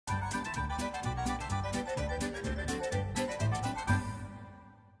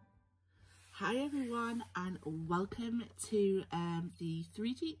Hi everyone, and welcome to the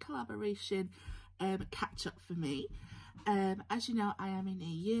 3D collaboration catch up for me. As you know, I am in a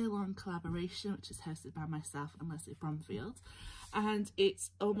year-long collaboration which is hosted by myself and Lesley Bromfield, and it's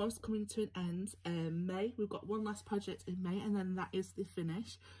almost coming to an end. May, we've got one last project in May and then that is the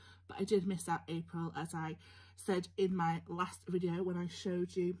finish, but I did miss out April, as I said in my last video when I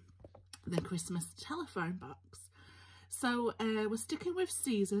showed you the Christmas telephone box. So we're sticking with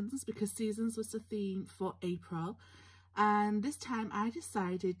seasons because seasons was the theme for April, and this time I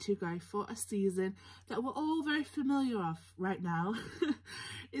decided to go for a season that we're all very familiar of right now.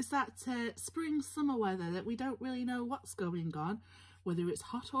 It's that spring summer weather that we don't really know what's going on, whether it's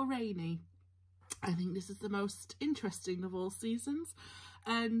hot or rainy. I think this is the most interesting of all seasons,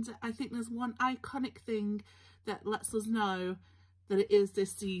 and I think there's one iconic thing that lets us know that it is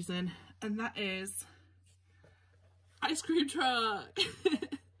this season, and that is ice cream truck.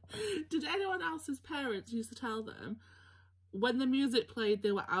 Did anyone else's parents used to tell them when the music played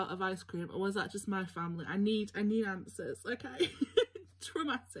they were out of ice cream, or was that just my family? I need answers, okay?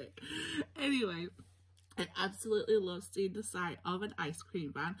 Traumatic. Anyway, I absolutely love seeing the sight of an ice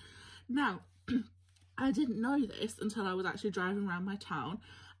cream van. Now, I didn't know this until I was actually driving around my town.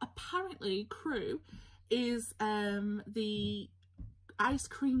 Apparently, Crewe is the ice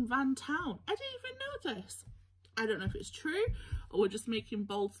cream van town. I didn't even know this. I don't know if it's true or we're just making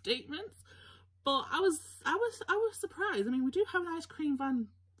bold statements, but I was surprised. I mean, we do have an ice cream van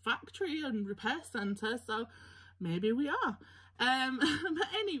factory and repair centre, so maybe we are. But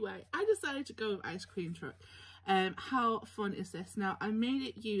anyway, I decided to go with ice cream truck. How fun is this? Now, I made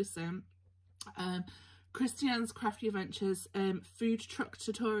it using Christian's Crafty Adventures food truck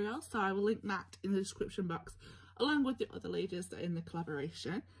tutorial, so I will link that in the description box along with the other ladies that are in the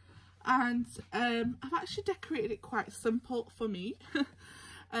collaboration. And I've actually decorated it quite simple for me.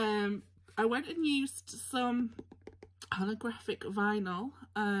 I went and used some holographic vinyl,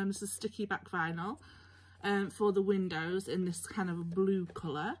 this is sticky back vinyl, for the windows in this kind of blue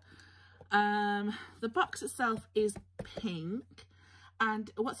colour. The box itself is pink, and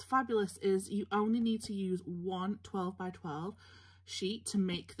what's fabulous is you only need to use one 12 by 12 sheet to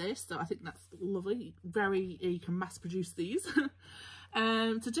make this, so I think that's lovely. You can mass produce these.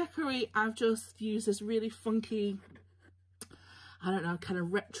 To decorate, I've just used this really funky, I don't know, kind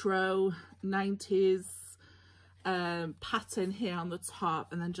of retro 90s pattern here on the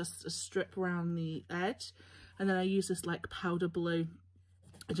top, and then just a strip around the edge, and then I use this like powder blue,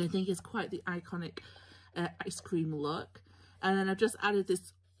 which I think is quite the iconic ice cream look. And then I've just added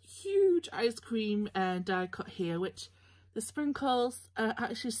this huge ice cream die cut here, which the sprinkles are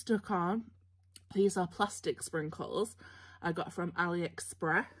actually stuck on. These are plastic sprinkles I got from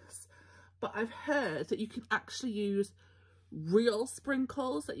AliExpress, but I've heard that you can actually use real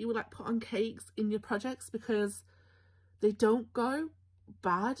sprinkles that you would like put on cakes in your projects, because they don't go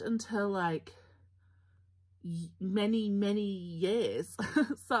bad until like many years.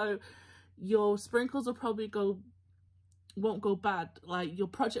 So your sprinkles will probably won't go bad, like your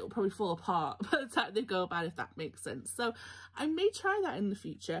project will probably fall apart by the time they go bad, if that makes sense. So I may try that in the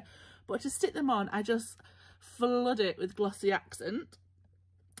future, but to stick them on, I just flood it with glossy accent,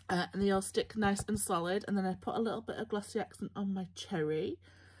 and they all stick nice and solid. And then I put a little bit of glossy accent on my cherry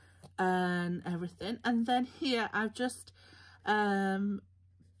and everything. And then here I've just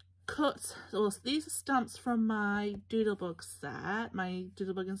cut, well, these are stamps from my Doodlebug set, my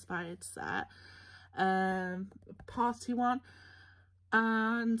Doodlebug inspired set, party one,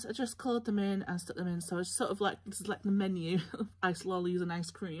 and I just coloured them in and stuck them in. So it's sort of like, this is like the menu of ice lollies and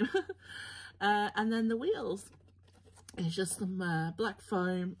ice cream. And then the wheels is just some black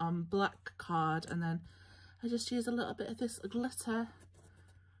foam on black card, and then I just use a little bit of this glitter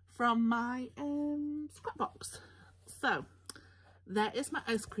from my scrap box. So there is my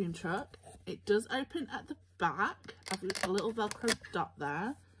ice cream truck. It does open at the back. I've got a little Velcro dot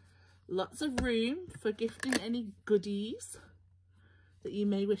there. Lots of room for gifting any goodies that you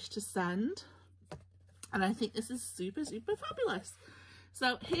may wish to send. And I think this is super fabulous.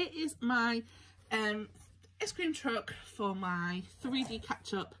 So here is my ice cream truck for my 3D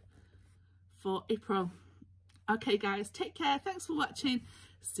catch up for April. Okay guys, take care. Thanks for watching.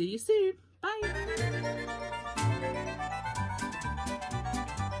 See you soon. Bye.